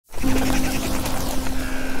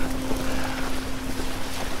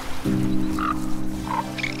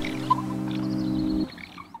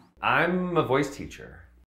I'm a voice teacher.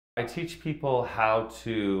 I teach people how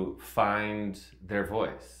to find their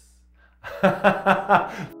voice.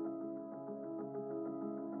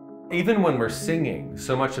 Even when we're singing,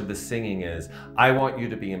 so much of the singing is, I want you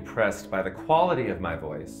to be impressed by the quality of my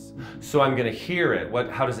voice. So I'm gonna hear it.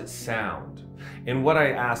 How does it sound? And what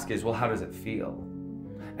I ask is, well, how does it feel?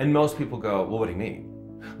 And most people go, well, what do you mean?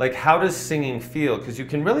 Like, how does singing feel? Because you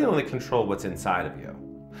can really only control what's inside of you,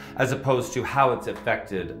 as opposed to how it's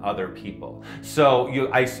affected other people. So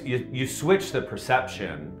you switch the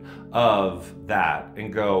perception of that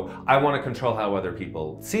and go, I want to control how other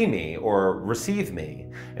people see me or receive me.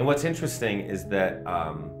 And what's interesting is that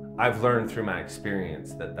I've learned through my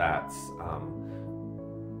experience that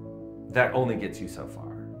that only gets you so far.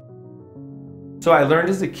 So I learned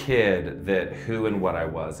as a kid that who and what I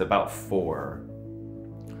was, about 4,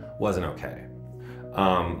 wasn't okay.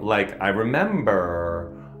 Like, I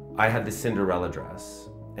remember I had the Cinderella dress,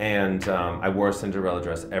 and I wore a Cinderella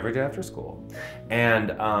dress every day after school.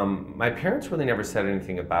 And my parents really never said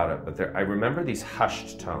anything about it, but I remember these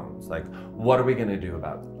hushed tones, like, what are we gonna do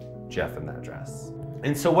about Jeff in that dress?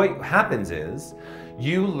 And so what happens is,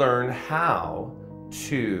 you learn how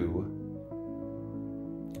to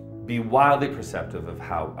be wildly perceptive of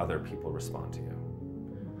how other people respond to you.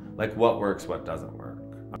 Like, what works, what doesn't work.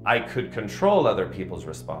 I could control other people's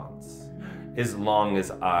response as long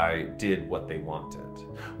as I did what they wanted,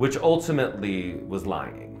 which ultimately was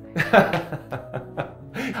lying.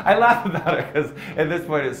 I laugh about it because at this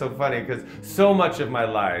point it's so funny, because so much of my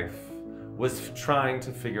life was trying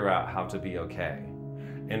to figure out how to be okay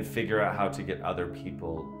and figure out how to get other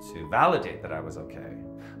people to validate that I was okay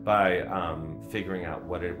by figuring out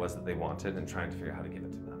what it was that they wanted and trying to figure out how to give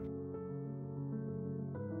it to them.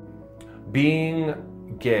 Being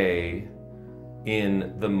gay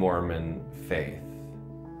in the Mormon faith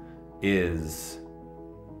is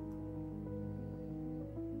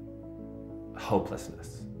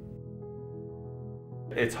hopelessness.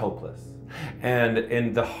 It's hopeless.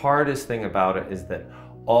 And the hardest thing about it is that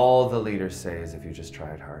all the leaders say is, if you just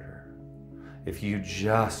tried harder, if you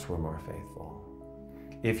just were more faithful,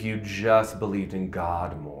 if you just believed in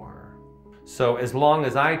God more. So as long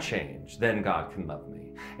as I change, then God can love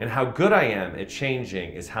me. And how good I am at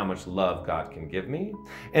changing is how much love God can give me.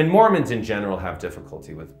 And Mormons in general have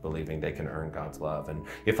difficulty with believing they can earn God's love. And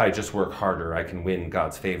if I just work harder, I can win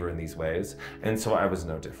God's favor in these ways. And so I was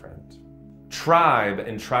no different. Tribe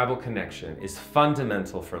and tribal connection is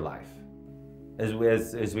fundamental for life. As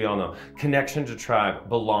we all know, connection to tribe,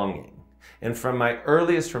 belonging. And from my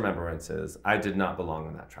earliest remembrances, I did not belong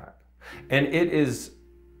in that tribe. And it is,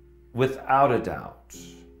 without a doubt,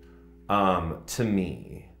 to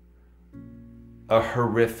me, a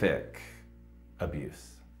horrific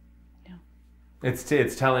abuse. Yeah.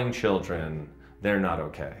 It's telling children they're not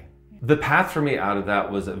okay. Yeah. The path for me out of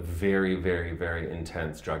that was a very, very, very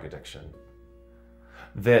intense drug addiction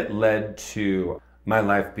that led to my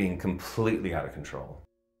life being completely out of control.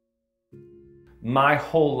 My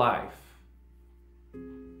whole life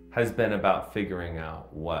has been about figuring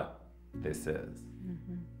out what this is.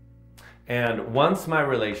 Mm-hmm. And once my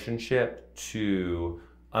relationship to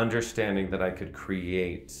understanding that I could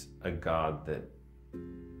create a God that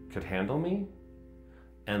could handle me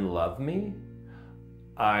and love me,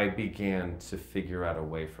 I began to figure out a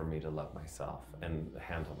way for me to love myself and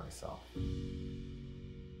handle myself.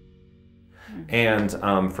 And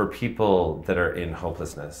for people that are in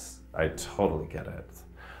hopelessness, I totally get it.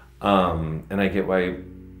 And I get why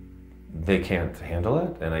they can't handle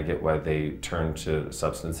it, and I get why they turn to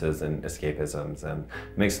substances and escapisms, and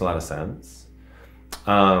it makes a lot of sense.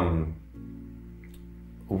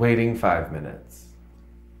 Waiting 5 minutes,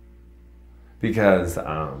 because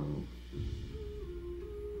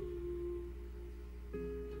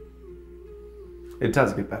it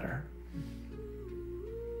does get better.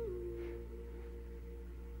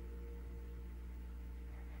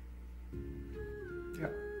 Yeah,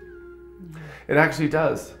 it actually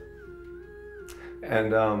does.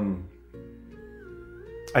 And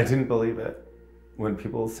I didn't believe it when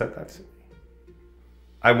people said that to me.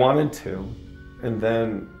 I wanted to, and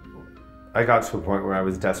then I got to a point where I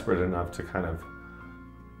was desperate enough to kind of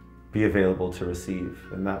be available to receive,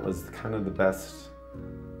 and that was kind of the best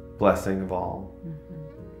blessing of all. Mm-hmm.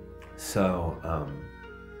 So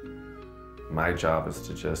my job is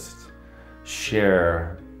to just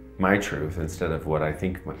share my truth instead of what I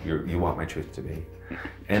think you want my truth to be.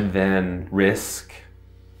 And then risk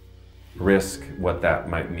what that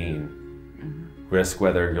might mean. Mm-hmm. Risk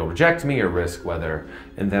whether you'll reject me, or risk whether,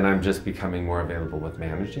 and then I'm just becoming more available with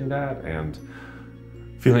managing that and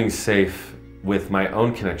feeling safe with my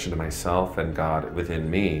own connection to myself and God within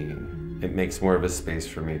me, it makes more of a space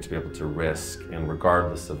for me to be able to risk, and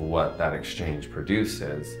regardless of what that exchange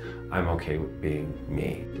produces, I'm okay with being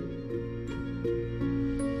me.